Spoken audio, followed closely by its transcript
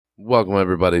Welcome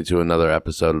everybody to another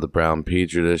episode of the Brown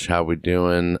Petri Dish. How we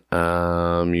doing?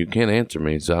 You can't answer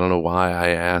me, so I don't know why I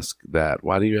ask that.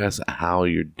 Why do you ask how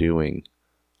you're doing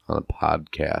on a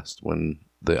podcast when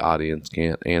the audience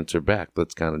can't answer back?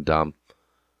 That's kind of dumb.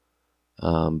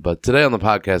 But today on the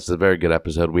podcast is a very good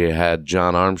episode. We had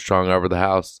John Armstrong over the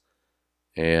house,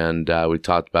 and we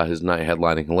talked about his night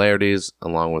headlining hilarities,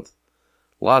 along with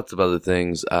lots of other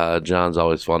things. John's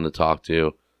always fun to talk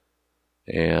to.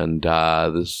 And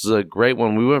this is a great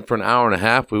one. We went for an hour and a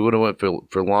half. We would have went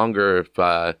for longer if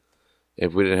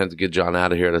we didn't have to get John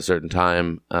out of here at a certain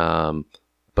time.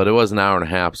 But it was an hour and a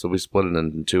half, so we split it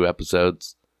into 2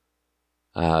 episodes.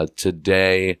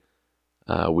 Today,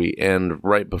 we end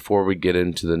right before we get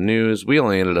into the news. We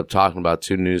only ended up talking about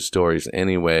 2 news stories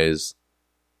anyways,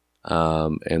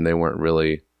 and they weren't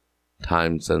really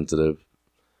time sensitive.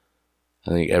 I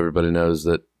think everybody knows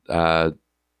that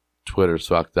Twitter's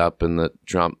fucked up and that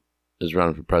Trump is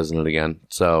running for president again.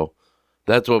 So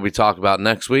that's what we talk about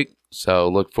next week. So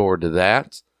look forward to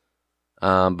that.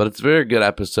 But it's a very good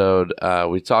episode.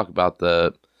 We talk about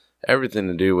everything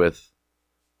to do with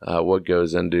what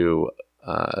goes into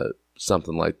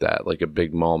something like that, like a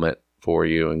big moment for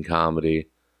you in comedy.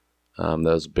 That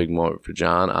was a big moment for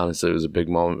John. Honestly, it was a big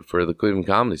moment for the Cleveland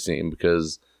comedy scene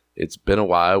because it's been a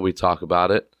while. We talk about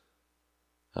it.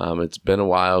 It's been a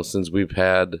while since we've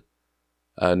had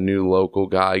a new local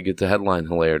guy get to headline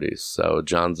hilarities. So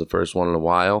John's the first one in a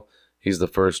while. He's the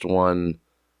first one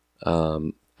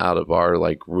out of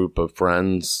our group of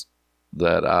friends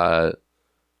that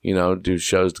do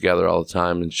shows together all the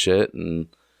time and shit. And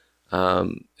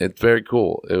it's very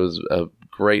cool. It was a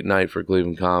great night for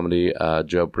Cleveland comedy.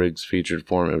 Joe Briggs featured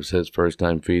for him. It was his first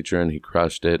time featuring. He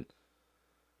crushed it.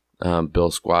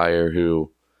 Bill Squire,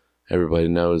 who everybody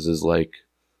knows is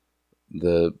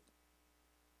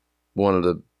one of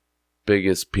the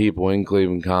biggest people in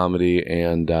Cleveland comedy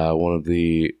and one of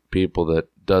the people that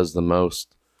does the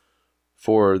most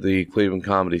for the Cleveland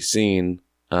comedy scene,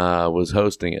 was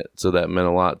hosting it. So that meant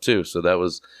a lot too. So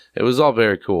it was all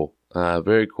very cool.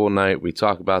 Very cool night. We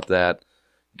talk about that,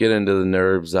 get into the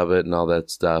nerves of it and all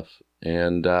that stuff.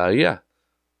 And yeah,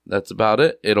 that's about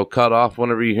it. It'll cut off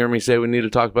whenever you hear me say we need to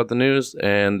talk about the news,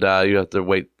 and you have to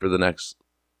wait for the next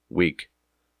week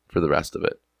for the rest of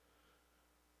it.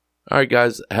 All right,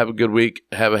 guys, have a good week.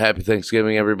 Have a happy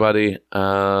Thanksgiving, everybody.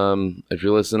 If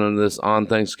you're listening to this on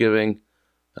Thanksgiving,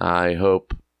 I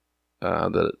hope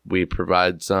that we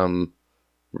provide some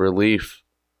relief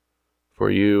for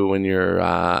you when you're,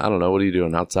 I don't know, what are you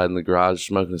doing, outside in the garage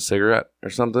smoking a cigarette or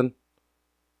something?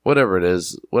 Whatever it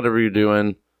is, whatever you're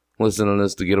doing, listening to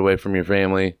this to get away from your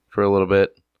family for a little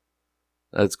bit,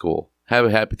 that's cool. Have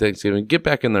a happy Thanksgiving. Get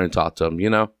back in there and talk to them, You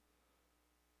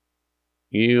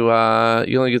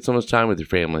only get so much time with your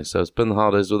family, so spend the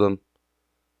holidays with them.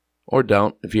 Or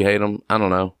don't, if you hate them. I don't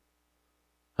know.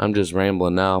 I'm just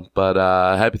rambling now. But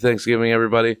happy Thanksgiving,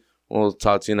 everybody. We'll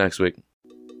talk to you next week.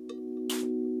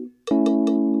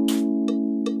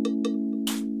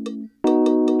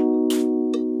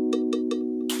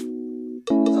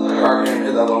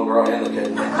 Hit that little girl and the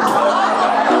kid.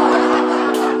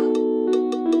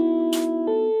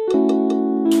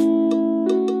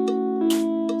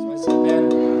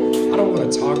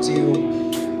 Talk to you.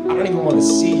 I don't even want to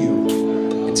see you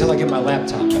until I get my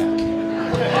laptop back.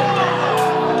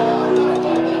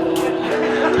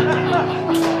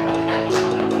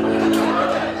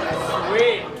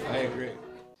 I agree.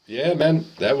 Yeah, man,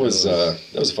 that was a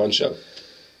fun show.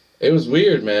 It was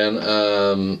weird, man.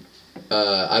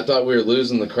 I thought we were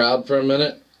losing the crowd for a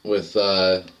minute with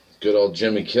good old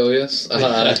Jimmy Killius.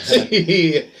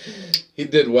 He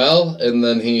did well, and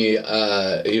then he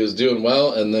was doing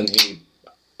well, and then he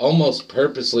almost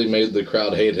purposely made the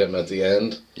crowd hate him at the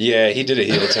end. Yeah, he did a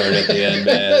heel turn at the end,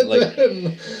 man.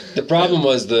 The problem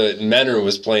was the Menor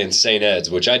was playing St. Ed's,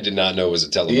 which I did not know was a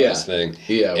televised thing.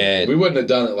 Yeah, and we wouldn't have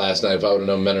done it last night if I would have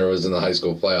known Menor was in the high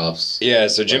school playoffs. Yeah,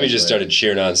 so Jimmy just started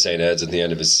cheering on St. Ed's at the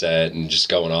end of his set and just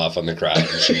going off on the crowd and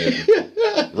shit.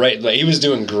 Right, he was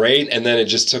doing great, and then it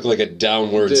just took a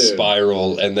downward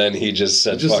spiral, and then he just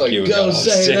said, fuck you, and got off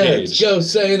stage. Go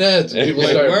St. Ed's.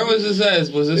 Where was this at?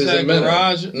 Was this at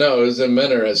Garage? No, it was in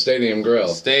Menor at Stadium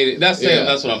Grill.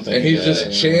 That's what I'm thinking. And he's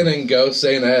just chanting "Go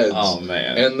St. Ed's." Oh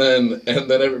man! And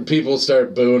then people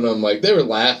start booing him. They were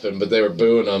laughing, but they were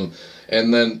booing him.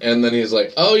 And then he's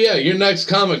like, "Oh yeah, your next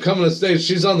comic coming to stage.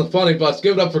 She's on the funny bus.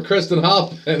 Give it up for Kristen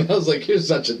Hoffman." And I was like, "You're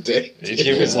such a dick."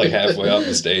 He was halfway off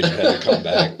the stage and had to come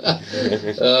back.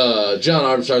 John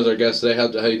Armstrong's our guest today.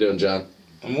 How you doing, John?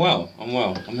 I'm well.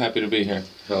 I'm happy to be here.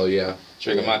 Hell yeah.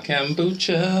 Drinking my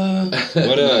kombucha.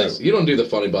 What You don't do the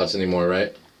funny bus anymore,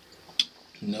 right?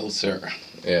 No, sir.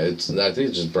 Yeah, I think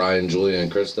it's just Brian, Julia,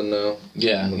 and Kristen now.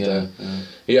 Yeah.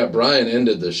 Brian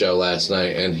ended the show last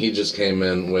night, and he just came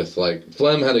in with like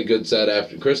Flem had a good set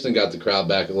after Kristen got the crowd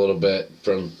back a little bit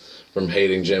from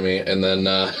hating Jimmy, and then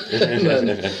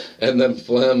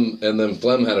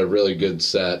Flem had a really good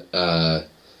set.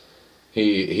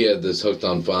 He had this hooked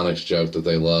on phonics joke that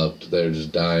they loved. They were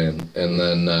just dying, and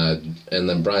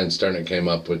then Brian Sternick came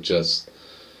up with just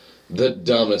the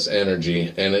dumbest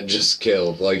energy, and it just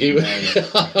killed. Like he was,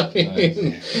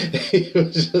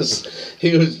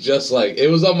 he was just like, it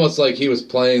was almost like he was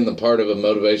playing the part of a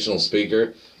motivational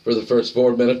speaker for the first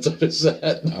 4 minutes of his set.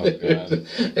 Oh, God.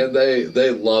 And they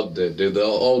loved it, dude. The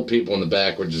old people in the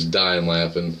back were just dying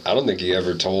laughing. I don't think he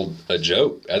ever told a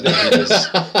joke. I think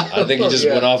he just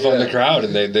went off on the crowd,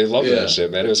 and they loved that shit,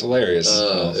 man. It was hilarious.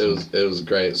 Awesome. It was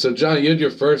great. So, John, you had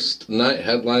your first night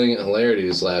headlining at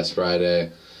Hilarities last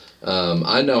Friday.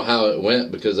 I know how it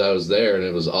went because I was there, and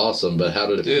it was awesome, but how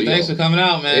did it feel? Dude, thanks for coming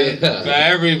out, man. Yeah. For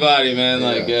everybody, man.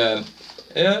 Yeah,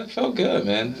 it felt good,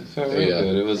 man. It felt real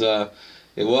good.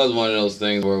 It was one of those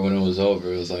things where when it was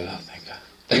over, it was like, oh, thank God.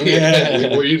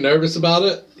 Yeah. Were you nervous about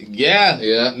it? Yeah.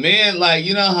 Yeah. Man, like,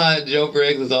 you know how Joe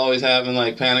Briggs is always having,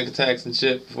 like, panic attacks and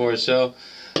shit before a show?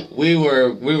 We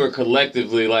were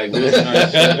collectively, like, losing our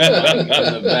shit, like,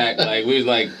 in the back. Like, we was,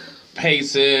 like,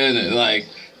 pacing and, like...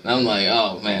 And I'm like,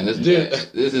 oh man, this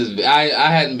is. I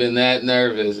hadn't been that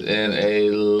nervous in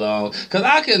a long. Cause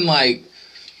I can like,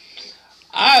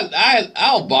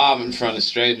 I'll bob in front of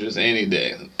strangers any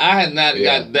day. I had not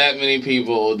got that many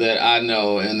people that I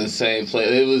know in the same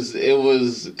place. It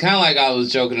was kind of like I was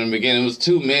joking in the beginning. It was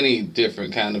too many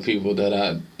different kind of people that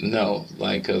I know,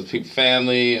 like cause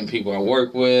family and people I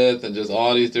work with and just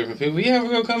all these different people. Yeah,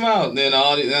 we're gonna come out. And then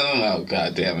all these. And I'm like, oh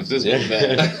god damn it, this is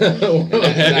bad.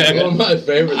 One of my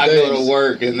favorite things. I go to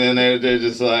work and then they're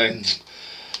just like.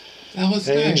 That was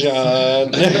hey, nice.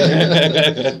 John.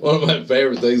 One of my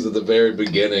favorite things at the very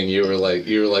beginning, you were like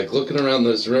looking around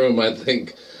this room. I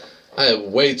think I have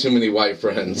way too many white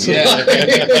friends. Yeah,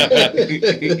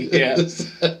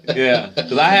 yeah.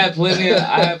 Because I had plenty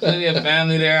of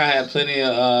family there. I had plenty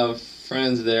of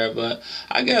friends there, but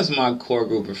I guess my core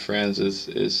group of friends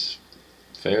is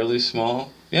fairly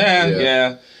small.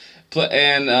 Yeah. But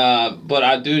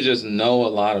I do just know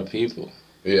a lot of people.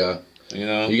 Yeah. You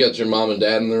know, you got your mom and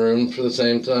dad in the room for the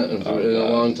same time in a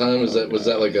long time. Was that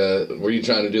like were you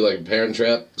trying to do like a Parent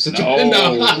Trap situation?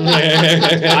 No.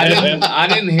 I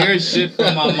didn't hear shit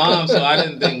from my mom, so I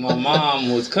didn't think my mom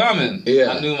was coming. Yeah.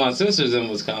 I knew my sisters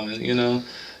was coming. You know,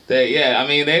 they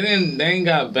ain't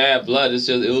got bad blood. It's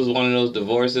just it was one of those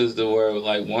divorces to where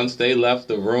like once they left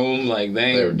the room, like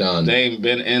they were done. They ain't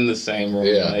been in the same room.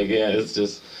 Yeah. Like it's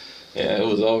just. Yeah, it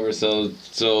was over. So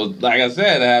like I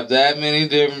said, I have that many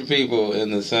different people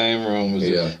in the same room.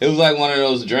 It was like one of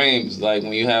those dreams, like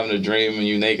when you having a dream and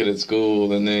you naked at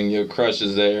school, and then your crush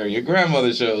is there, your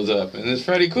grandmother shows up, and it's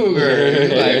Freddy Krueger.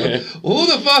 And you're like, who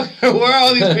the fuck? Where are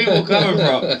all these people coming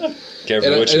from?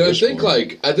 Careful what you wish for.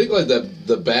 I think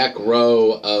the back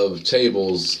row of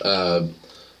tables,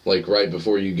 like right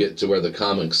before you get to where the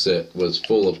comics sit, was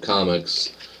full of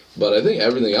comics. But I think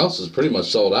everything else was pretty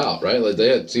much sold out, right? Like they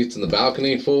had seats in the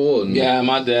balcony full, and yeah,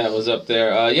 my dad was up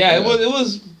there. It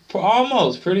was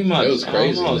almost pretty much. It was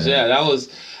crazy. Almost, man. Yeah,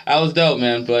 that was dope,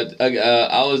 man. But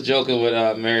I was joking with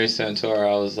Mary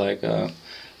Santora. I was like,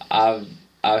 I've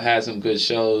had some good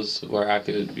shows where I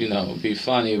could be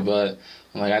funny, but.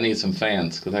 I'm like, I need some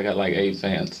fans because I got like 8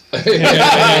 fans. I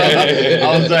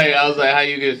was like, how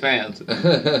you get fans?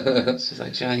 She's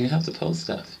like, John, you have to post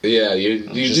stuff. Yeah, you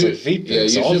do. Like feet yeah, you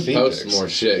should post more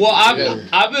shit. Well, I've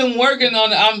been working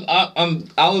on it.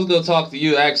 I was gonna talk to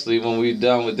you actually when we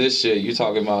done with this shit. You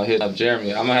talking about hitting up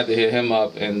Jeremy? I'm gonna have to hit him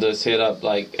up and just hit up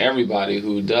like everybody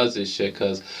who does this shit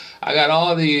because I got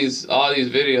all these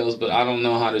videos, but I don't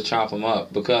know how to chop them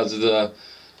up because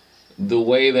the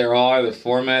way the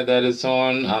format that it's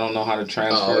on, I don't know how to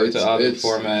transfer it to other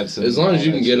formats. As long as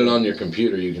you can get it on your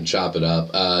computer, you can chop it up.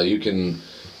 You can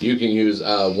use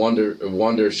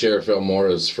Wonder Share Film More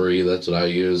is free. That's what I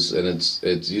use, and it's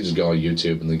you just go on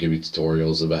YouTube and they give you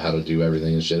tutorials about how to do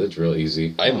everything and shit. It's real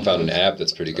easy. I even found an app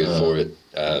that's pretty good for it.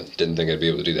 Didn't think I'd be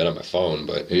able to do that on my phone,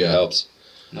 but it helps.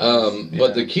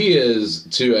 But the key is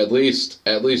to at least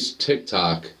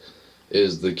TikTok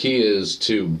is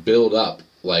to build up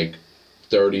like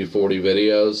 30, 40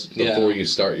 videos before you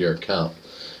start your account.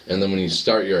 And then when you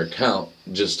start your account,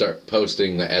 just start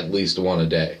posting at least one a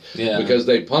day. Yeah. Because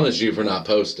they punish you for not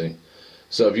posting.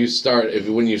 So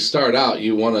when you start out,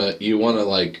 you wanna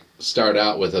like start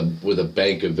out with a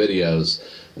bank of videos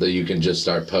that you can just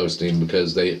start posting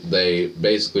because they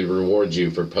basically reward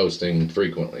you for posting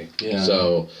frequently. Yeah.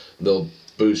 So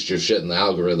boost your shit in the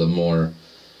algorithm more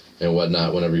and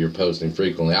whatnot whenever you're posting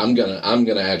frequently. I'm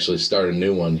gonna actually start a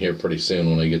new one here pretty soon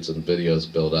when I get some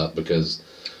videos built up, because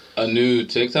a new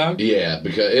TikTok? Yeah,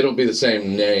 because it'll be the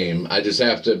same name. I just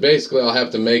have to, basically I'll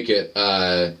have to make it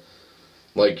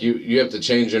like you have to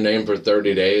change your name for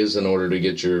 30 days in order to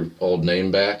get your old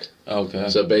name back. Okay.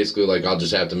 So basically, like, I'll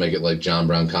just have to make it like John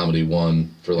Brown Comedy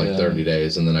 1 for like 30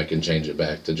 days, and then I can change it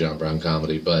back to John Brown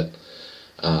Comedy. But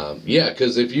yeah,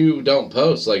 because if you don't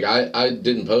post, like I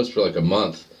didn't post for like a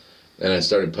month, and I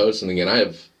started posting again. I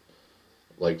have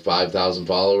like 5,000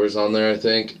 followers on there, I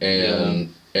think, and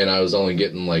I was only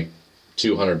getting like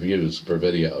 200 views per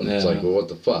video. And it's like, well, what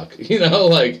the fuck, you know,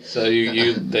 like. So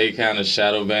they kind of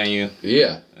shadow ban you.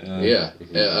 Yeah.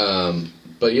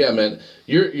 But yeah, man,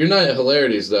 your night of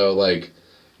hilarities though, like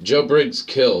Joe Briggs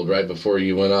killed right before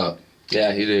you went up.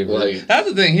 Yeah, he did. Like, that's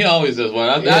the thing. He always does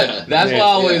one. That's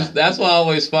why I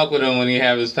always fuck with him when he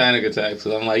have his panic attacks.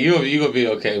 Cause I'm like, you gonna be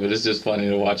okay, but it's just funny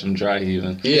to watch him dry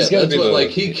heaving. Yeah, that's what, like,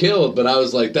 he killed. But I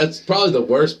was like, that's probably the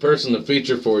worst person to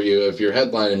feature for you if you're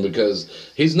headlining, because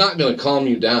he's not gonna calm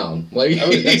you down. Like, I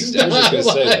was just gonna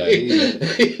say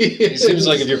that. He seems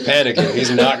like if you're panicking,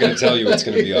 he's not gonna tell you it's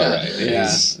gonna be all right.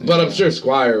 Yeah. But I'm sure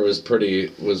Squire was pretty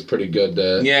good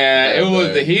to. Yeah, it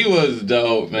was. He was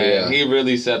dope, man. Yeah. He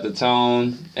really set the tone.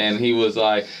 And he was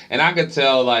like, and I could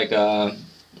tell like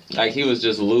he was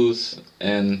just loose,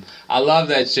 and I love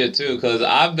that shit too, because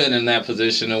I've been in that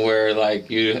position where like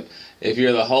if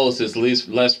you're the host, it's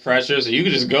less pressure, so you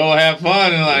can just go have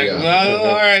fun and like, well,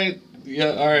 all right,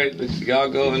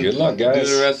 y'all go and good luck, guys.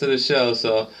 Do the rest of the show.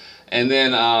 So, and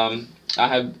then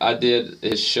I did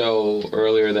his show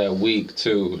earlier that week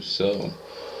too, so.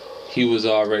 He was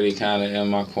already kind of in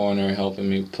my corner helping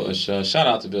me push. Shout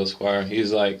out to Bill Squire.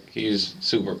 He's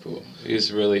super cool.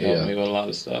 He's really helped me with a lot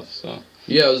of stuff. So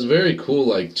yeah, it was very cool.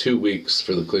 Like 2 weeks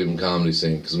for the Cleveland comedy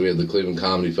scene, because we had the Cleveland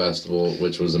Comedy Festival,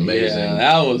 which was amazing. Yeah,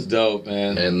 that was dope,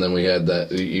 man. And then we had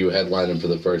that you headlining for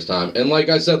the first time. And like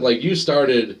I said, like you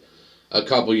started a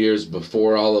couple years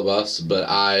before all of us, but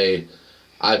I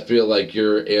feel like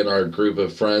you're in our group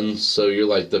of friends, so you're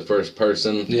like the first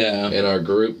person in our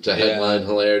group to headline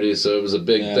hilarity. So it was a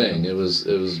big thing. It was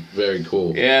very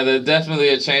cool. Yeah, there's definitely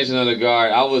a changing of the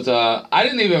guard. I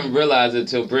didn't even realize it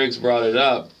till Briggs brought it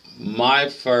up. My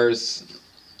first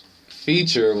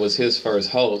feature was his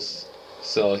first host.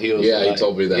 So he was he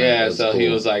told me that. Yeah, that's so cool. he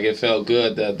was like, it felt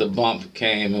good that the bump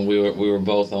came and we were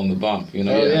both on the bump, you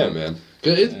know? Oh, yeah, man.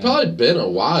 It's probably been a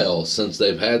while since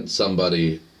they've had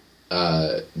somebody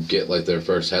get like their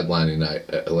first headlining night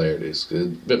at Hilarities.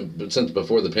 It's been since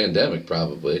before the pandemic,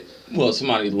 probably. Well,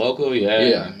 somebody local,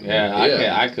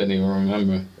 I couldn't even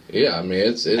remember. Yeah, I mean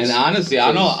it's. And honestly,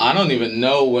 I don't even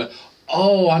know what.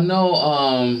 Oh, I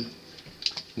know.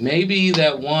 Maybe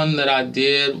that one that I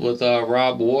did with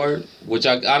Rob Ward, which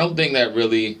I don't think that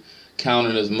really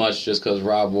counted as much, just because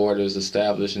Rob Ward is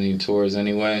established and he tours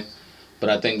anyway. But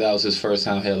I think that was his first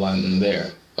time headlining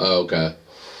there. Oh, okay.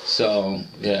 So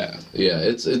yeah,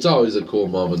 it's always a cool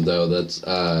moment though. That's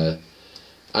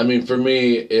I mean, for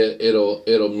me,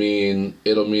 it'll mean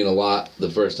a lot the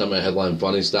first time I headline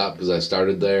Funny Stop, because I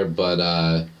started there.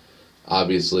 But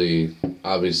obviously,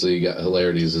 you got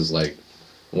Hilarities is like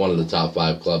one of the top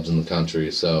 5 clubs in the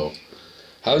country. So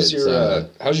how's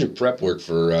your prep work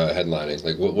for headlining?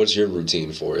 Like, what's your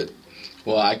routine for it?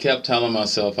 Well, I kept telling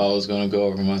myself I was going to go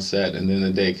over my set, and then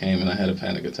the day came and I had a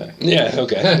panic attack. Yeah,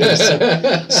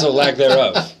 okay. So lack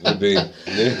thereof would be.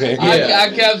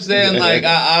 I kept saying, like,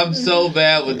 I'm so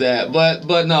bad with that.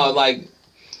 But no, like,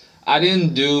 I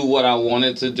didn't do what I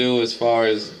wanted to do as far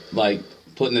as, like,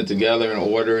 putting it together and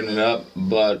ordering it up.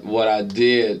 But what I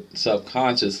did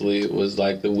subconsciously was,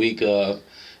 like, the week of,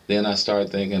 then I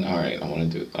started thinking, all right, I'm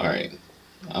going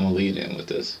to lead in with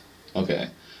this. Okay.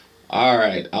 All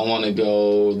right, I want to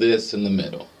go this in the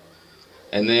middle.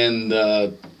 And then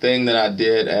the thing that I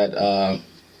did at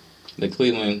the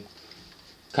Cleveland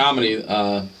comedy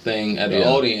thing at the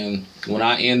Odeon, when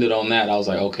I ended on that, I was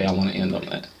like, okay, I want to end on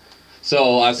that.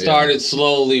 So I started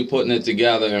slowly putting it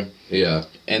together. Yeah.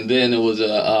 And then it was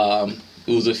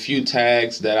a few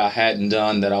tags that I hadn't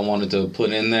done that I wanted to put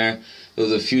in there. There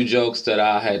was a few jokes that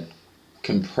I had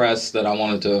compressed that I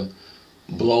wanted to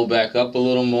blow back up a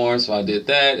little more, so I did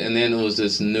that. And then it was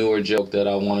this newer joke that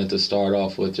I wanted to start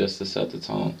off with just to set the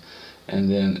tone, and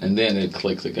then it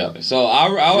clicked together. So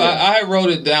I wrote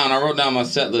it down. I wrote down my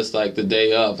set list like the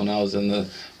day of when I was in the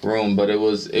room, but it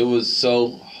was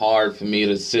so hard for me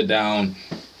to sit down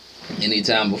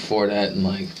anytime before that and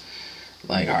like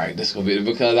all right, this will be,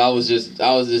 because I was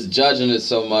just judging it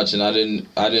so much, and I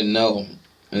didn't know.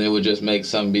 And it would just make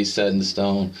something be set in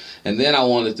stone. And then I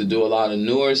wanted to do a lot of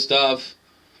newer stuff,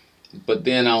 but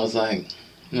then I was like,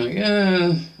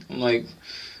 yeah. I'm like,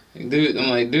 do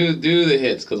the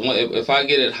hits, because if I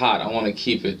get it hot, I want to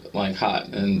keep it like hot,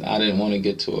 and I didn't want to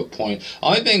get to a point.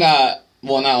 One of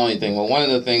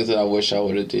the things that I wish I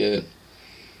would have did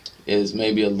is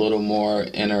maybe a little more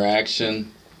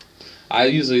interaction. I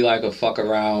usually like a fuck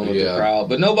around with the crowd,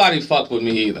 but nobody fucked with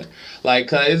me either. Like,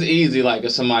 'cause it's easy, like,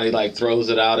 if somebody, like, throws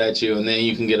it out at you and then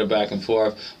you can get it back and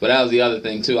forth. But that was the other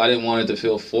thing, too. I didn't want it to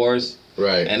feel forced.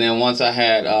 Right. And then once I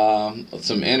had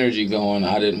some energy going,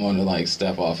 I didn't want to, like,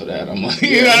 step off of that. I'm like,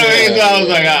 you know what I mean? So I was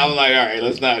like, all right,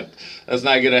 let's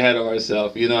not get ahead of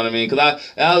ourselves. You know what I mean? Because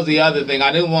that was the other thing.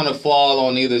 I didn't want to fall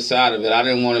on either side of it. I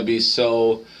didn't want to be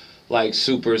so, like,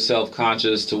 super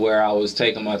self-conscious to where I was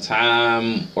taking my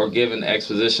time or giving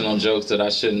expositional jokes that I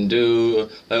shouldn't do.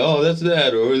 Like, oh, that's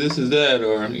that, or this is that,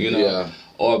 or, you know. Yeah.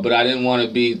 But I didn't want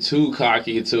to be too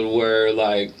cocky to where,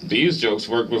 like, these jokes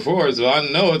worked before, so I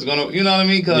know it's going to, you know what I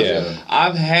mean? Because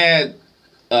I've had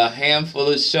a handful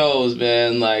of shows,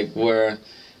 man, like, where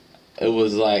it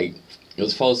was, like, it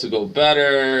was supposed to go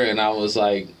better, and I was,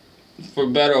 like, for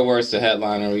better or worse, the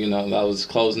headliner, you know, I was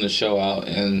closing the show out,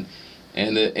 and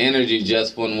the energy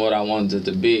just wasn't what I wanted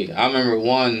it to be. I remember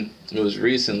one, it was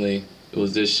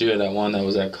this year, that one that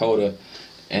was at Coda,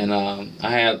 and I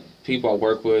had people I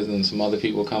work with and some other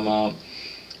people come out.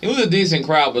 It was a decent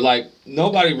crowd, but, like,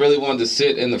 nobody really wanted to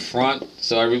sit in the front,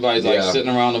 so everybody's, like,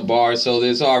 sitting around the bar, so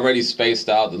it's already spaced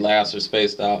out, the laughs are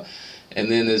spaced out.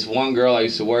 And then this one girl I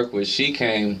used to work with, she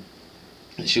came,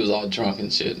 and she was all drunk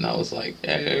and shit, and I was like,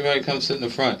 hey, everybody come sit in the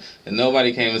front. And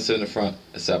nobody came and sit in the front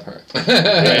except her.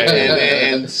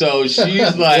 and so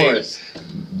she's, like,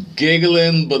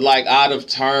 giggling, but, like, out of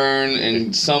turn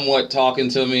and somewhat talking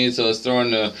to me, so it's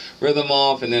throwing the rhythm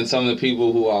off. And then some of the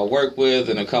people who I work with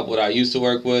and a couple that I used to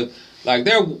work with, like,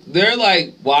 they're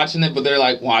like watching it, but they're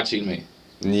like watching me.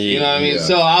 You know what I mean?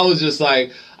 So I was just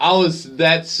like,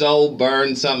 that so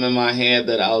burned something in my head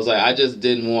that I was like, I just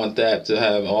didn't want that to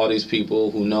have all these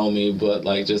people who know me, but,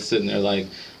 like, just sitting there like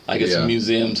it's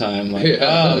museum time. Like,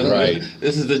 right.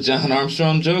 This is the John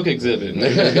Armstrong joke exhibit.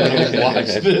 We're going to watch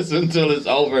this until it's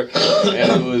over.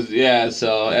 And it was,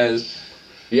 so as...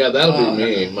 Yeah, that'll be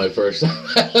me, my first time.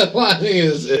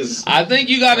 I think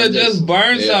you got to just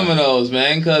burn some of those,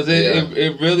 man, because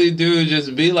it really do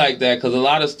just be like that, because a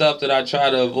lot of stuff that I try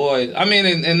to avoid, I mean,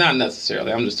 and not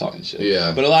necessarily, I'm just talking shit.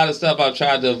 Yeah. But a lot of stuff I've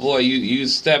tried to avoid, you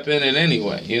step in it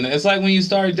anyway. You know, it's like when you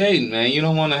start dating, man. You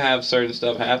don't want to have certain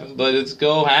stuff happen, but it's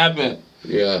go happen.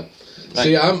 Yeah. Like,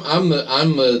 see, I'm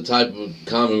the type of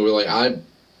comic where, like, I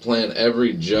plan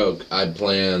every joke. I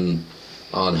plan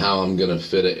on how I'm gonna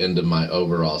fit it into my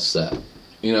overall set.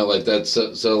 You know, like, that's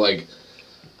so like,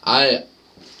 I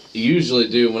usually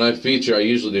do, when I feature, I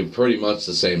usually do pretty much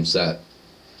the same set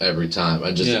every time.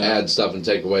 I just add stuff and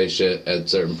take away shit at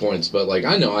certain points. But, like,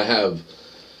 I know I have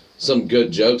some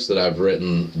good jokes that I've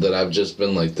written that I've just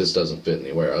been like, this doesn't fit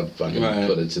anywhere. I'll fucking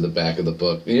put it to the back of the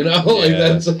book. You know, like,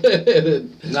 that's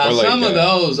it. Now, like, some of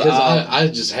those, because I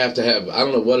just have to have, I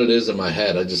don't know what it is in my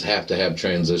head. I just have to have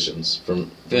transitions from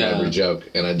every joke,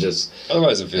 and I just,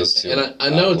 otherwise it feels too. And I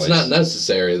know it's not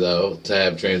necessary though to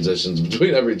have transitions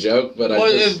between every joke, but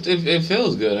if it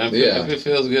feels good, if it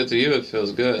feels good to you, it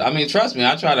feels good. I mean, trust me,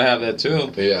 I try to have that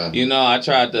too. Yeah. You know, I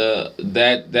tried to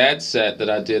that set that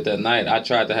I did that night. I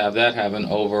tried to have that have an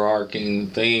overarching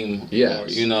theme. Yeah.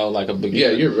 You know, like a beginning.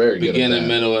 Yeah, you're very good beginning,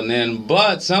 middle, and end.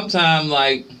 But sometimes,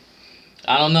 like,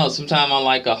 I don't know. Sometimes I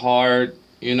like a hard,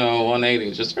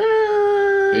 180. Just.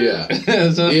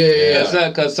 Because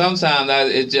sometimes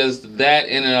it just, that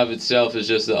in and of itself is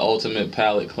just the ultimate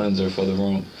palate cleanser for the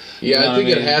room. Yeah, I think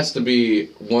it has to be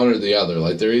one or the other.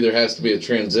 Like, there either has to be a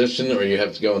transition or you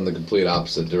have to go in the complete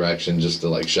opposite direction just to,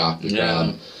 like, shock the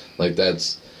crowd. Like,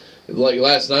 that's, like,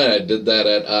 last night I did that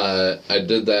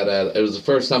at, it was the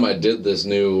first time I did this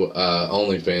new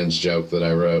OnlyFans joke that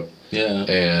I wrote. Yeah.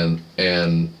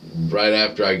 And right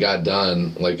after I got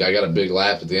done, like, I got a big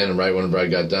laugh at the end, and right whenever I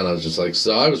got done, I was just like,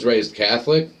 so I was raised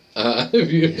Catholic? It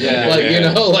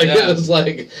was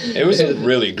like... It was a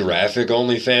really graphic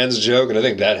OnlyFans joke, and I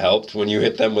think that helped when you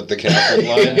hit them with the Catholic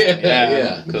line.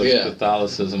 Because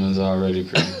Catholicism is already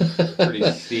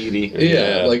pretty seedy.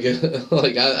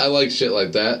 Like I like shit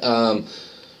like that.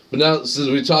 But now, since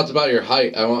we talked about your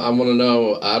height, I want to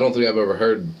know, I don't think I've ever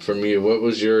heard from you,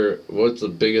 what's the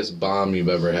biggest bomb you've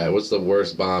ever had? What's the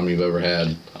worst bomb you've ever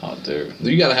had? Oh, dude.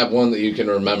 You got to have one that you can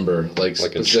remember, like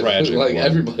a tragic like one.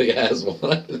 Everybody has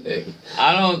one, I think.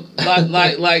 I don't,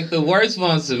 like the worst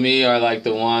ones to me are, like,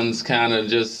 the ones kind of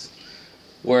just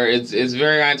where it's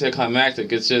very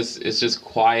anticlimactic. It's just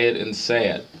quiet and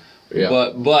sad. Yeah.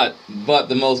 But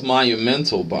the most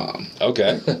monumental bomb.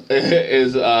 Okay.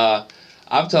 Is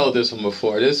I've told this one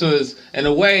before. This was, in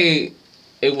a way,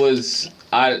 it was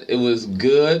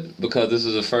good because this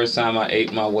was the first time I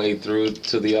ate my way through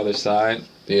to the other side.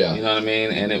 Yeah. You know what I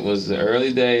mean? And it was the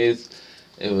early days.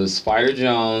 It was Spider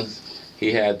Jones.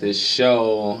 He had this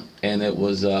show, and it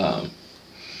was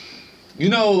you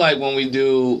know, like when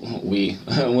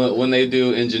when they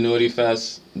do Ingenuity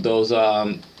Fest, those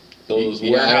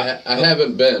yeah, I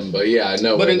haven't been, but yeah, I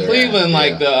know. But in Cleveland,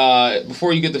 like the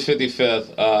before you get to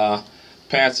 55th,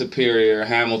 Pat Superior,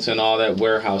 Hamilton, all that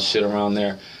warehouse shit around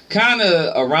there, kind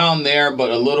of around there,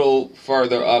 but a little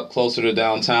further up, closer to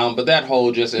downtown. But that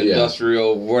whole just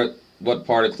industrial, what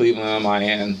part of Cleveland am I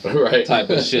in, right, type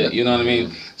of shit. You know what I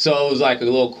mean? So it was like a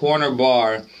little corner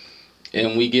bar,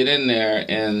 and we get in there,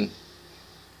 and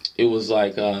it was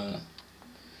like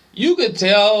you could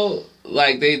tell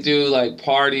like they do like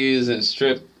parties and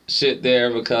strip shit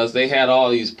there because they had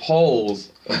all these poles.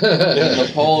 And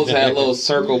the poles had little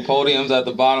circle podiums at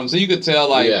the bottom, so you could tell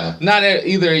like not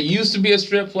either it used to be a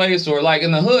strip place or like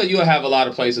in the hood you'll have a lot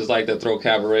of places like that throw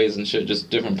cabarets and shit, just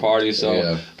different parties.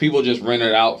 So people just rent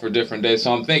it out for different days.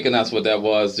 So I'm thinking that's what that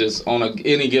was. Just on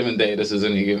any given day, this is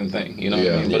any given thing, you know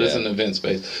what I mean? But it's an event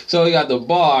space. So you got the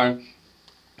bar,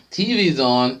 TV's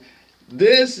on.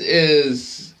 This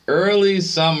is early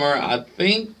summer, I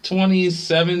think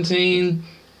 2017,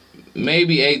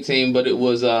 maybe 18, but it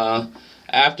was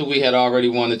after we had already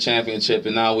won the championship,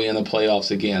 and now we in the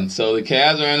playoffs again. So the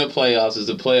Cavs are in the playoffs. It's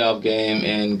a playoff game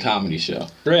and comedy show.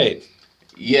 Great.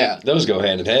 Yeah. Those go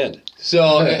hand in hand.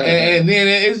 So, and then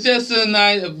it's just a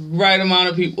nice, right amount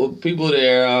of people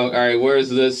there. All right, where's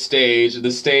the stage?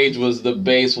 The stage was the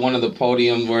base, one of the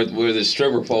podium where the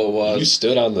stripper pole was. You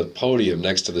stood on the podium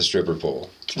next to the stripper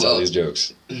pole. Tell these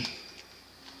jokes.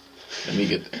 Let me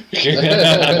get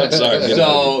there. I'm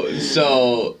sorry.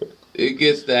 So it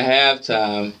gets to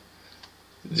halftime.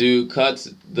 Dude cuts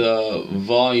the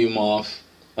volume off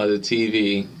of the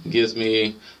TV, gives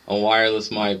me a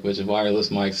wireless mic, which wireless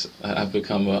mics have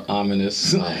become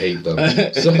ominous. I hate them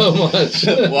so much.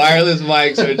 Wireless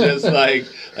mics are just like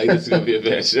this is gonna be a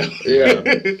bad show. Yeah.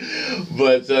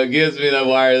 But so gives me the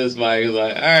wireless mic. He's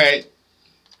like, all right,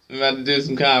 I'm about to do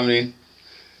some comedy.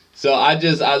 So I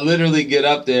literally get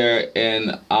up there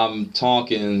and I'm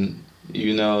talking,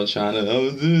 you know,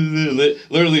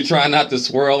 literally trying not to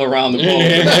swirl around the pole.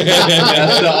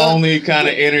 That's the only kind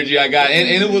of energy I got. And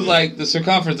it was like, the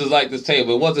circumference is like this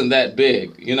table. It wasn't that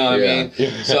big, you know what I mean?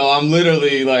 Yeah. So I'm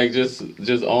literally like just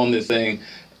on this thing.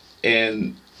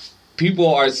 And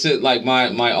people are like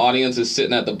my audience is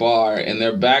sitting at the bar and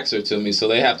their backs are to me. So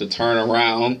they have to turn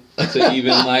around to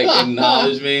even like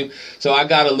acknowledge me. So I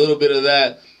got a little bit of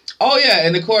that. Oh yeah,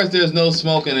 and of course there's no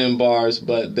smoking in bars,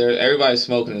 but everybody's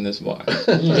smoking in this bar,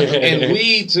 and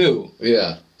weed too.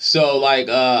 Yeah. So like,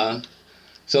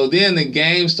 so then the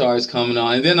game starts coming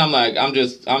on, and then I'm like, I'm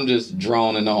just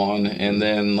droning on, and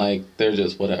then like they're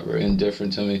just whatever,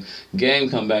 indifferent to me. Game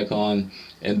come back on,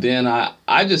 and then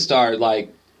I just started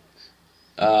like,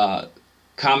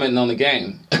 commenting on the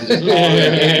game.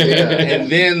 And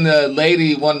then the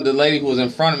lady who was in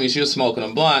front of me, she was smoking a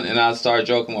blunt, and I started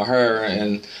joking with her,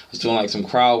 and I was doing like some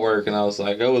crowd work, and I was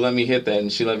like, oh, well, let me hit that,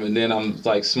 and she let me, and then I'm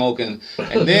like smoking,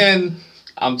 and then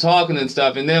I'm talking and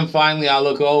stuff, and then finally I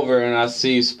look over and I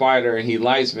see Spider, and he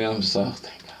lights me. I'm just like, oh,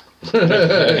 thank God.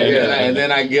 And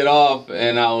then I get off,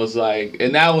 and I was like,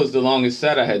 and that was the longest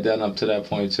set I had done up to that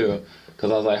point too.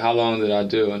 Because I was like, how long did I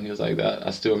do? And he was like, that. I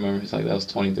still remember. He's like, that was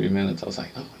 23 minutes. I was like,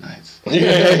 oh, nice. So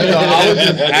I was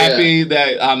just happy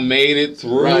that I made it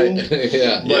through. Right.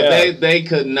 But they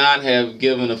could not have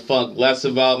given a fuck less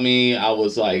about me. I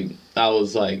was like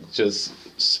just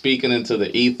speaking into the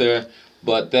ether.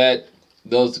 But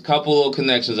those couple little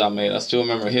connections I made, I still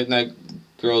remember hitting that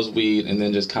girl's weed and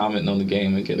then just commenting on the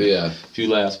game and getting a few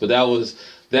laughs. But I was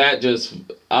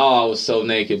so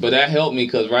naked. But that helped me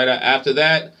because right after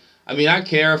that, I mean, I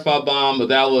care if I bomb,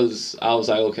 but I was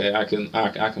like, okay, I can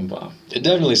bomb. It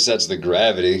definitely sets the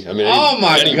gravity. I mean, oh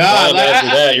my God! Like,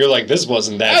 after that, you're like, this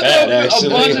wasn't that bad. Actually,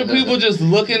 a bunch of people just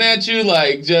looking at you,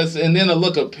 like and then a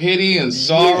look of pity and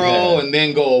sorrow, and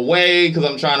then go away because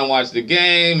I'm trying to watch the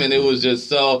game, and it was just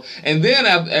so. And then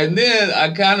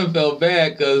I kind of felt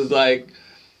bad because like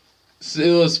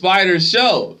it was Spider's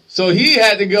show. So he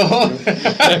had to go home.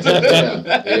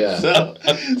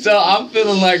 So I'm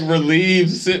feeling like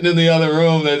relieved sitting in the other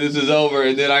room that this is over,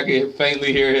 and then I can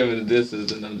faintly hear him in the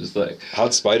distance, and I'm just like,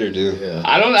 how'd Spider do? Yeah.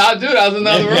 I don't know. I was in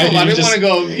another room. I didn't want to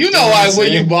go. You know why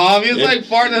when you bomb, it's like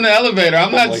farting in the elevator.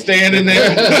 I'm not standing there.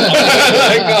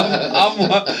 Like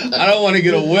I don't want to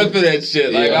get a whiff of that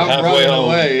shit. Like I'm running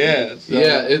away. Yeah. So.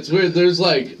 Yeah, it's weird. There's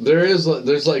like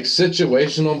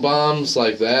situational bombs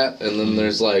like that, and then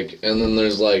there's like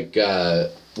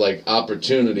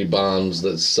opportunity bombs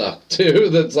that suck too.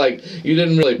 That's like you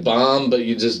didn't really bomb, but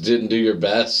you just didn't do your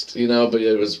best, you know. But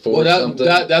it was for something.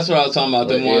 That's what I was talking about.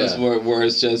 The ones where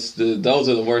it's just those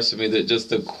are the worst for me. That just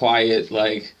the quiet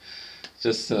When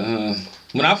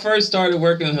I first started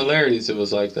working in Hilarities, it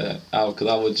was like that. Because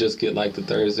I would just get like the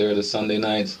Thursday or the Sunday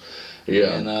nights.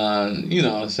 Yeah.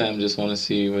 And Sam, just want to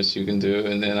see what you can do,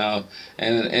 and then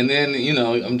and then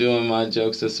I'm doing my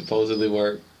jokes that supposedly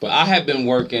work. But I had been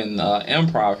working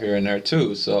improv here and there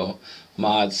too, so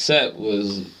my set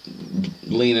was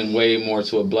leaning way more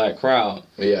to a black crowd.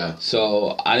 Yeah.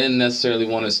 So I didn't necessarily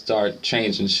want to start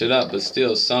changing shit up, but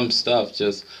still some stuff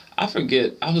I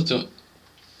forget I was doing.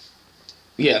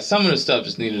 Yeah, some of the stuff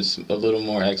just needed a little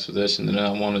more exposition than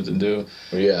I wanted to do.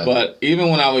 Yeah. But even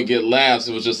when I would get laughs,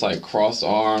 it was just like crossed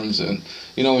arms, and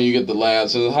when you get the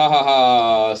laughs, it was ha ha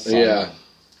ha. Silent. Yeah.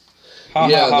 Ha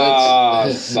ha ha.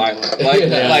 Silent. Like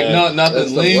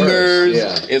nothing lingers.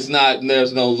 Yeah. It's not.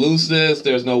 There's no looseness.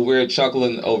 There's no weird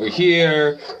chuckling over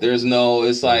here. There's no.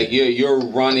 It's like you're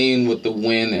running with the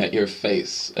wind at your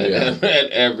face at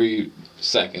every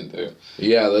second there.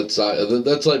 Yeah, that's like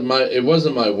it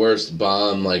wasn't my worst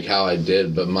bomb like how I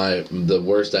did, but the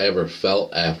worst I ever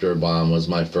felt after a bomb was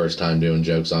my first time doing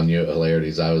jokes on you at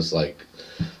Hilarities. I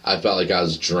felt like I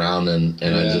was drowning,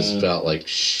 and I just felt like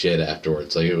shit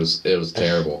afterwards. Like it was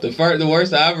terrible. The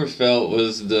worst I ever felt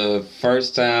was the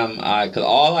first time cause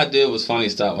all I did was funny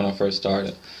stuff when I first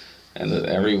started, and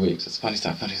every week just funny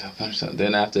stuff.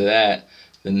 Then after that,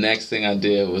 the next thing I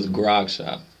did was Grog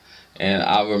Shop. And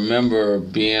I remember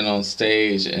being on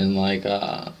stage and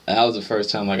that was the first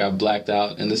time I blacked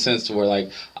out in the sense to where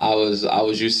I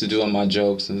was used to doing my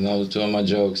jokes and and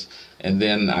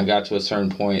then I got to a certain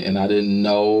point and I didn't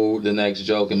know the next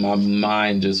joke and my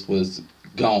mind just was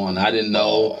gone. I didn't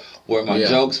know where my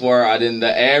jokes were.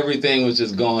 Everything was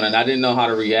just gone and I didn't know how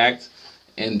to react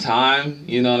in time,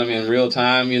 you know what I mean, in real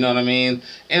time, you know what I mean?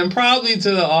 And probably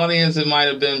to the audience it might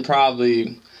have been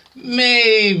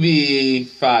maybe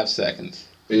 5 seconds.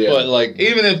 Yeah. But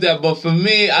even if that, but for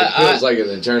me, it feels like an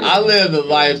eternity. I lived a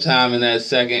lifetime in that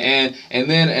second, and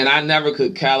I never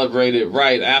could calibrate it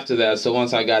right after that. So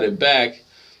once I got it back,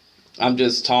 I'm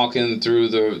just talking through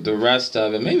the rest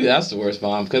of it. Maybe that's the worst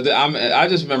bomb because I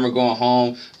just remember going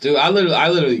home, dude. I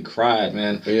literally cried,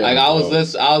 man. Yeah, I was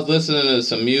listening to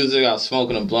some music. I was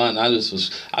smoking a blunt. And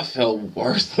I felt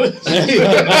worthless.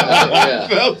 I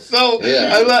felt so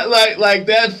like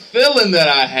that feeling that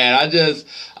I had.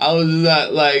 I was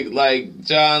not like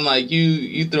John,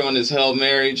 you throwing this Hail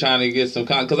Mary trying to get some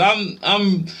because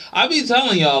I be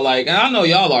telling y'all and I know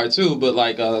y'all are too, but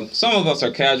some of us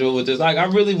are casual with this. I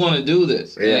really want to do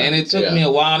this, and it took me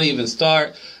a while to even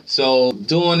start. So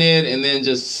doing it and then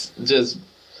just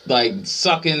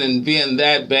sucking and being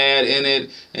that bad in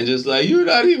it and just you're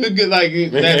not even good that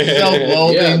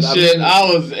self-loathing shit.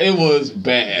 It was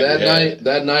bad.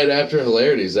 That night after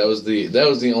Hilarities, that was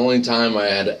the only time I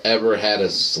had ever had a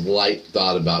slight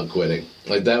thought about quitting.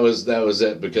 That was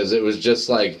it because it was just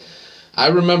I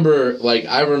remember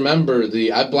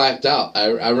I blacked out.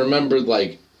 I remember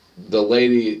the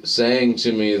lady saying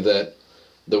to me that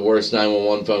the worst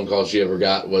 911 phone call she ever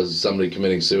got was somebody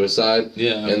committing suicide.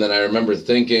 Yeah. And then I remember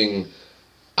thinking,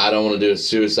 I don't want to do a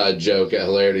suicide joke at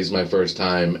Hilarities my first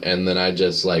time. And then I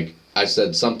just I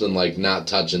said something not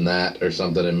touching that or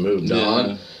something and moved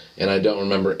on. And I don't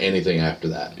remember anything after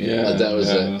that. Yeah. That was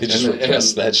it. You just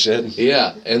repressed that shit.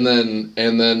 Yeah. And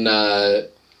then I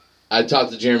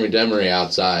talked to Jeremy Demery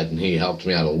outside and he helped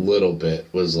me out a little bit.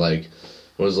 Was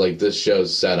this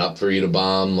show's set up for you to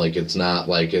bomb? It's not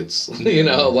it's well,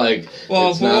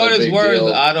 it's for what it's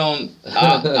worth,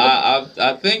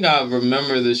 I think I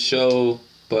remember the show,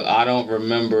 but I don't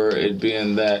remember it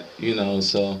being that,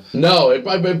 so. No, it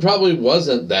probably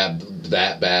wasn't that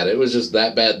bad. It was just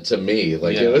that bad to me. It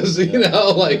was,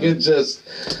 it just,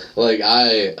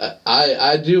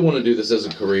 I do want to do this as a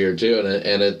career too,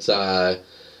 and it's,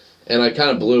 and I kind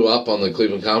of blew up on the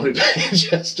Cleveland Comedy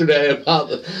page yesterday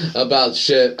about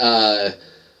shit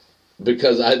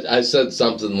because I said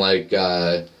something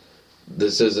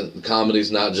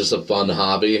comedy's not just a fun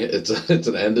hobby, it's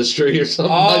an industry or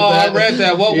something like I that. read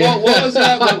that. What was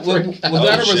that? Was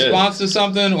that a response to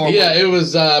something? Or yeah, it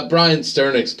was Brian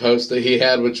Sternick's post that he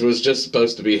had, which was just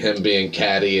supposed to be him being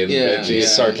catty and bitchy.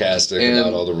 Sarcastic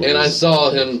about all the rules. And I saw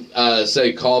him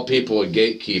say, call people a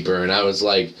gatekeeper, and I was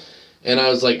like,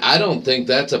 I don't think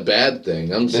that's a bad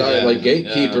thing. I'm sorry, like,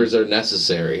 gatekeepers are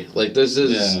necessary. Like, this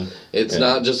is, it's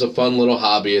not just a fun little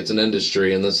hobby, it's an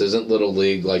industry, and this isn't Little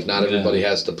League. Like, not everybody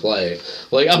has to play.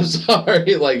 Like, I'm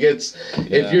sorry, like, it's,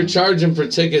 if you're charging for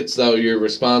tickets, though, you're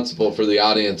responsible for the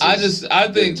audience. I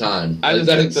think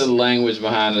the language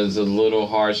behind it is a little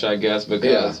harsh, I guess,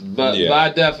 because,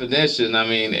 by definition, I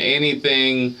mean,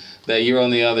 anything that you're on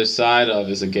the other side of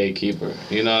is a gatekeeper.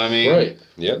 You know what I mean? Right.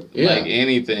 Yep. Like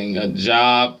anything, a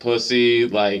job, pussy,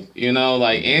 like, you know,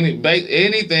 like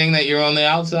anything that you're on the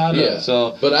outside of.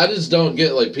 So, but I just don't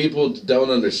get, like, people don't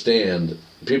understand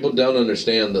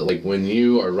that, like, when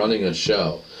you are running a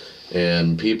show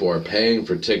and people are paying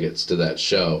for tickets to that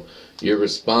show, you're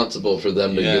responsible for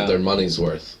them to get their money's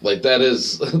worth. Like, that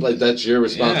is, like, that's your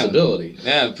responsibility.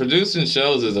 Yeah, producing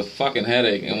shows is a fucking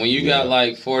headache. And when you got,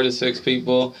 like, 4 to 6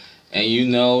 people and you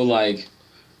know, like,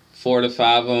 4 to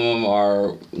 5 of them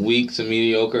are weak to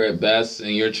mediocre at best,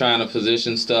 and you're trying to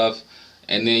position stuff,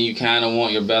 and then you kind of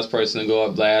want your best person to go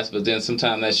up last, but then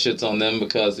sometimes that shit's on them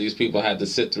because these people had to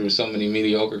sit through so many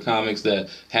mediocre comics that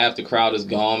half the crowd is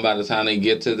gone by the time they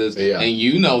get to this, and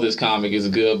you know this comic is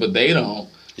good, but they don't.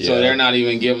 So they're not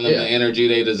even giving them the energy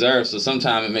they deserve. So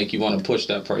sometimes it make you want to push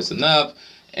that person up.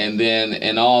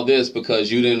 And all this because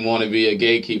you didn't want to be a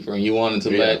gatekeeper and you wanted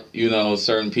to let, you know,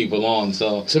 certain people on.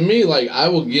 So to me, like, I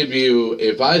will give you,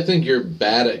 if I think you're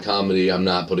bad at comedy, I'm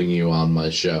not putting you on my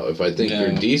show. If I think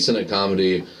you're decent at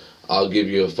comedy, I'll give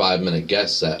you a 5-minute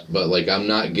guest set. But, like, I'm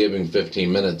not giving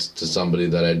 15 minutes to somebody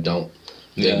that I don't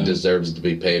think deserves to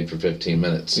be paid for 15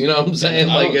 minutes. You know what I'm saying?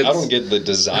 I don't get the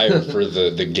desire for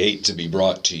the gate to be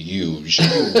brought to you. Should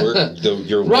you work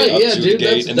your way up to the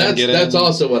gate and then get in? That's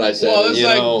also what I said. Well, it's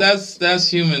like that's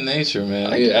human nature,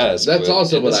 man. I guess. That's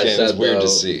also what I said. It's weird to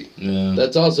see. Yeah.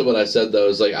 That's also what I said, though.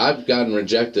 Is like, I've gotten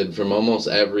rejected from almost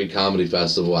every comedy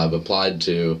festival I've applied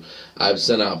to. I've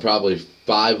sent out probably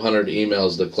 500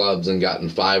 emails to clubs and gotten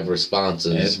 5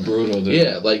 responses. It's brutal, dude.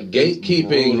 Yeah, like,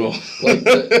 gatekeeping, like,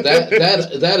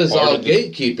 that is all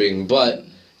gatekeeping, but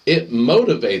it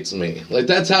motivates me. Like,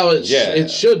 that's how it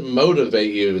should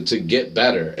motivate you to get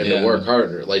better and to work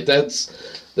harder. Like, that's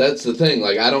the thing.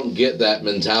 Like, I don't get that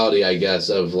mentality, I guess,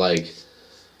 of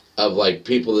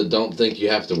people that don't think you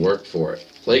have to work for it.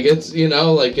 Like, it's, you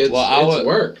know, like, it's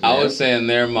work, man. I would say in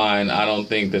their mind, I don't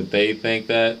think that they think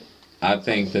that. I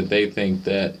think that they think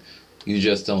that you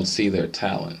just don't see their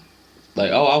talent.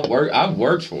 Like, oh, I've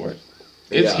worked for it.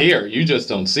 It's here. You just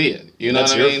don't see it. You know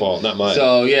that's what I mean? That's your fault, not mine.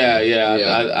 So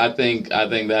I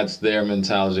think that's their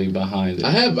mentality behind it. I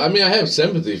have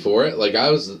sympathy for it. Like, I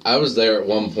was there at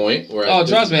one point where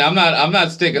trust me, I'm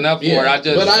not sticking up for it.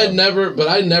 But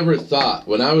I never thought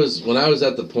when I was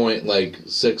at the point, like,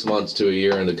 6 months to a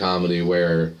year into comedy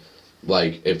where,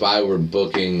 like, if I were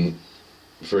booking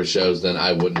for shows, then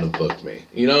I wouldn't have booked me.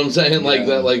 You know what I'm saying? Like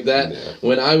that. Yeah.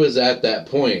 When I was at that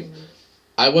point,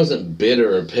 I wasn't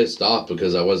bitter or pissed off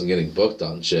because I wasn't getting booked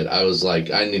on shit. I was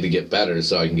like, I need to get better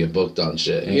so I can get booked on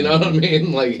shit. You know what I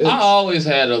mean? Like, I always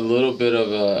had a little bit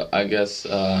of a, I guess,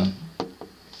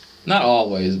 not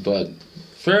always, but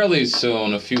fairly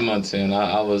soon, a few months in,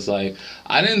 I was like,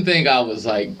 I didn't think I was,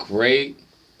 like, great.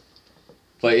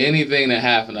 But anything that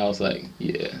happened, I was like,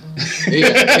 yeah.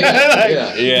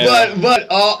 But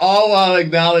all while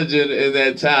acknowledging in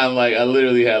that time, like, I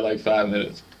literally had like 5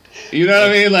 minutes. You know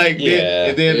what I mean? Like,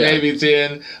 then maybe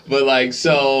 10. But like,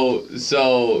 so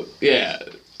yeah.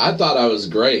 I thought I was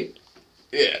great.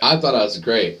 Yeah. I thought I was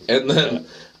great. And then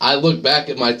I look back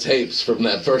at my tapes from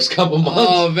that first couple months.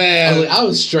 Oh man, I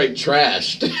was straight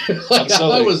trashed.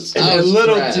 I was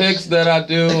little trashed. Ticks that I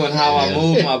do and how I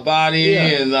move my body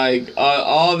and like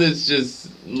all this just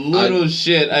little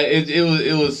shit.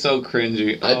 It was so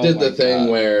cringy. I did the thing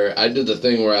where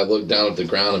I looked down at the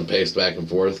ground and paced back and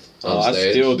forth on stage.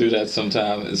 I still do that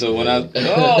sometimes. So when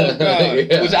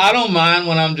which I don't mind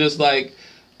when I'm just like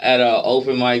at an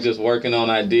open mic just working on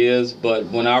ideas, but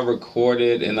when I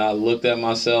recorded and I looked at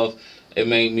myself, it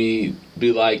made me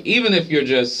be like, even if you're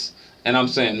just, and I'm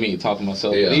saying me, talking to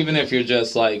myself, but even if you're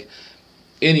just like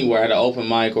anywhere at an open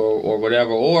mic or whatever,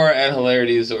 or at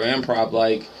Hilarities or Improv,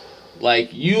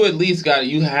 like you at least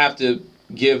you have to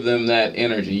give them that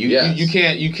energy. You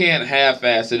can't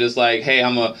half-ass it. It's like, hey,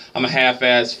 I'm a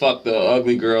half-ass fuck the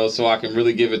ugly girl so I can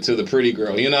really give it to the pretty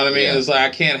girl. You know what I mean? Yeah. It's like I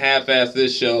can't half-ass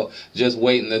this show just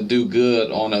waiting to do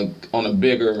good on a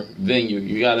bigger venue.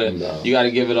 You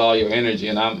gotta give it all your energy.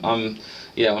 And I'm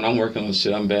when I'm working on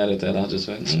shit, I'm bad at that. I'll just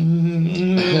like,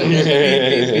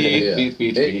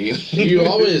 beep.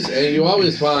 You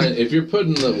always find, if you're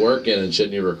putting the work in and shit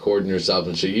and you're recording yourself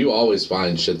and shit, you always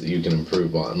find shit that you can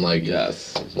improve on. Like,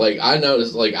 yes. Like, I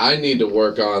noticed, like, I need to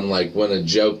work on, like, when a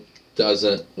joke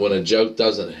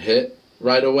doesn't hit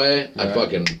right away, right. I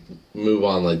fucking move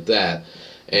on like that.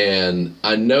 And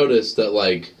I noticed that,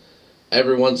 like,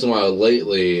 every once in a while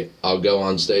lately, I'll go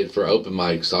on stage for open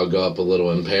mics, I'll go up a little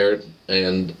impaired.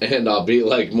 And I'll be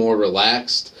like more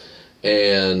relaxed,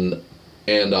 and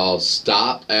I'll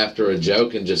stop after a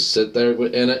joke and just sit there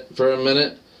in it for a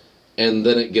minute, and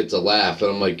then it gets a laugh,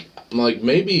 and I'm like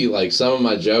maybe like some of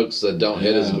my jokes that don't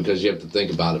hit is because you have to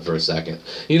think about it for a second.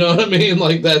 You know what I mean?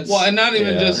 Like that's and not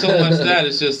even just so much that,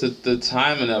 it's just the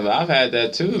timing of it. I've had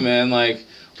that too, man. Like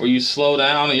where you slow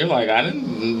down and you're like, I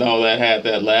didn't know that had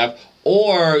that laugh.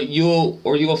 Or you'll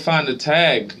find a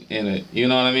tag in it. You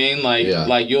know what I mean?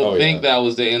 Like you'll think that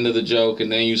was the end of the joke,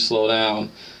 and then you slow down,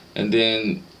 and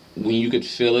then when you could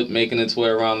feel it making its way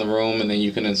around the room, and then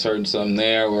you can insert something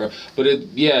there. But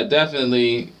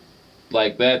definitely,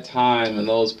 like that time and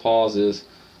those pauses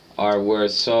are where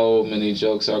so many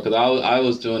jokes are. Because I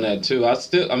was doing that too. I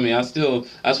still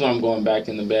that's why I'm going back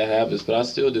into bad habits. But I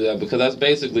still do that because that's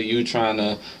basically you trying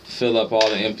to fill up all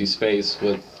the empty space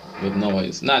with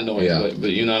noise. Not noise,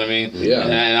 but you know what I mean? Yeah.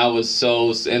 And I was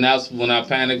and that's when I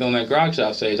panicked on that Grog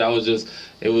Shop stage. I was just,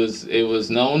 it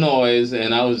was no noise,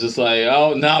 and I was just like,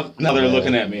 oh, now they're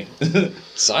looking at me.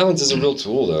 Silence is a real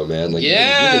tool, though, man. Like, you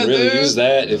can really use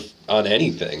that on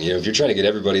anything. You know, if you're trying to get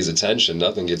everybody's attention,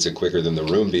 nothing gets it quicker than the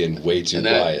room being way too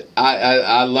quiet.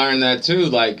 I learned that, too.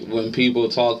 Like, when people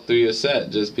talk through your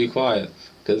set, just be quiet.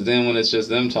 Because then when it's just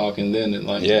them talking, then it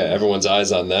like... Yeah, everyone's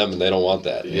eyes on them, and they don't want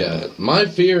that. Yeah. My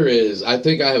fear is... I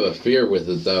think I have a fear with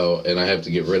it, though, and I have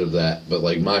to get rid of that. But,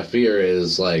 like, my fear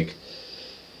is, like,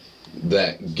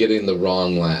 that getting the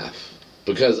wrong laugh.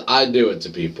 Because I do it to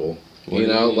people. You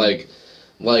know? Like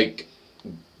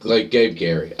Gabe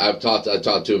Gary. I talked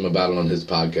to him about it on his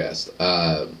podcast.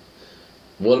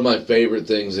 One of my favorite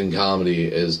things in comedy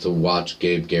is to watch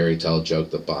Gabe Gary tell a joke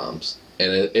that bombs.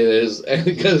 And it is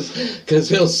because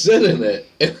he'll sit in it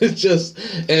and it's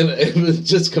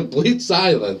just complete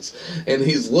silence, and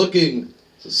he's looking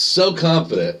so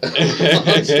confident on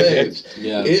stage.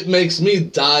 Yeah. It makes me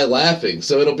die laughing.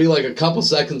 So it'll be like a couple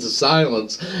seconds of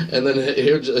silence, and then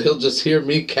he'll just hear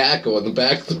me cackle in the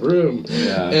back of the room.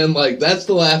 Yeah. And like that's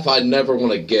the laugh I never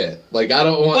want to get. Like I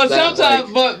don't want. But that,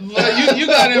 sometimes, but you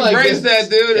gotta embrace that,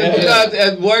 dude. If you got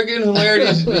at working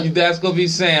hilarity, that's gonna be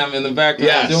Sam in the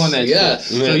background doing that shit.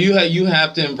 So you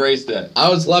have to embrace that. I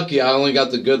was lucky. I only got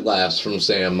the good laughs from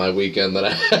Sam my weekend that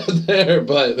I had there,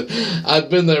 but I've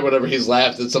been there whenever he's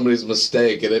laughed at somebody's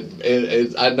mistake, and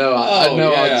it I know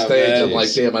on stage, man. I'm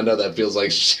like, damn, I know that feels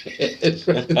like shit.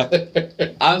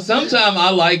 Sometimes I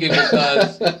like it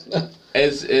because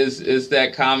it's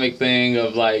that comic thing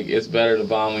of like it's better to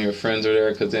bomb when your friends are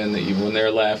there, because then when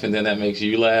they're laughing, then that makes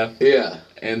you laugh. Yeah.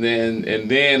 And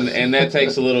that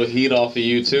takes a little heat off of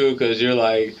you too, because you're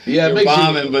like you're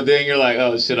bombing, but then you're like,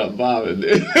 oh shit, I'm bombing.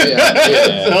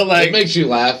 Yeah. So like it makes you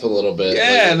laugh a little bit.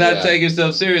 Yeah, like, not take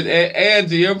yourself serious. And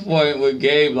to your point with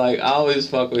Gabe, like I always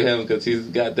fuck with him because he's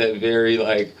got that very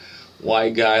like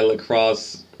white guy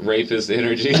lacrosse rapist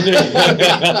energy.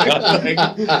 Like,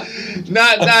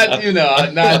 not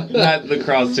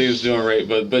lacrosse teams doing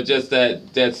rape, but just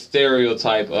that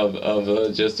stereotype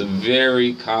of just a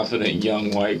very confident young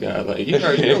white guy. Like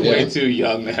you're way too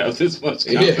young to have this much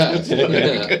confidence.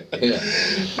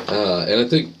 And I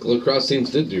think lacrosse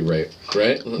teams did do rape,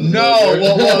 right? No,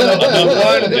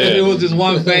 it was this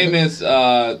one famous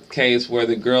case where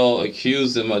the girl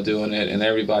accused him of doing it, and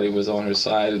everybody was on her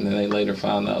side, and then they later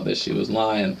found out that she was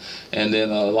lying, and then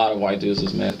a lot of white dudes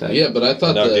was mad at that. Yeah, but I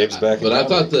thought I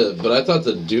thought the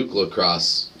the Duke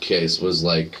lacrosse case was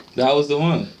like that was the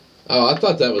one. Oh, I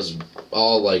thought that was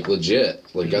all like legit.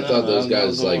 Like I thought those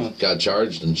guys like got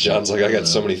charged and shit. John's like, I got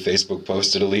so many Facebook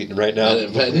posts to delete right now. I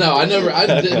didn't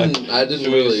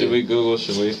really. Should we Google?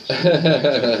 Should we?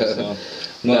 I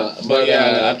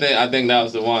think that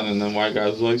was the one, and then white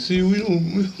guys was like, see, we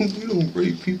don't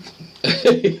rape people.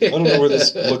 I don't know where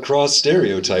this lacrosse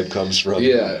stereotype comes from.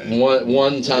 Yeah,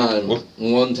 one time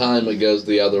it goes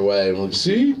the other way. I'm like,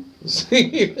 see.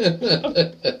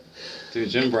 Dude,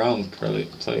 Jim Brown probably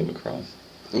played lacrosse.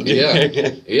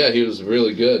 Yeah, he was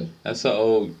really good. That's an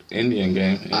old Indian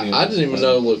game. I didn't even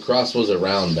know lacrosse was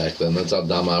around back then. That's how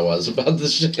dumb I was about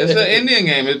this shit. It's an Indian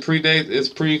game. It's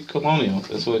pre-colonial.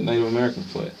 That's what Native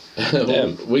Americans play.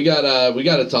 we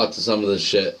gotta talk to some of this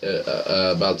shit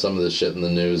about some of this shit in the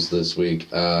news this week.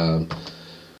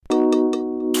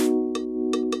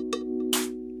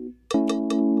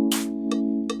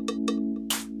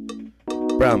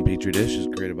 Brown Petri Dish is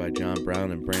created by John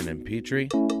Brown and Brandon Petrie.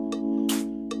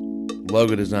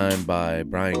 Logo designed by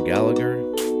Brian Gallagher.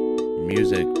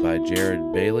 Music by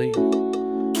Jared Bailey.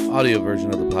 Audio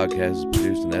version of the podcast is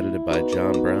produced and edited by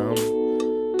John Brown.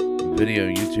 Video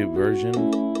YouTube version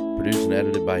produced and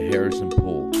edited by Harrison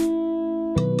Poole.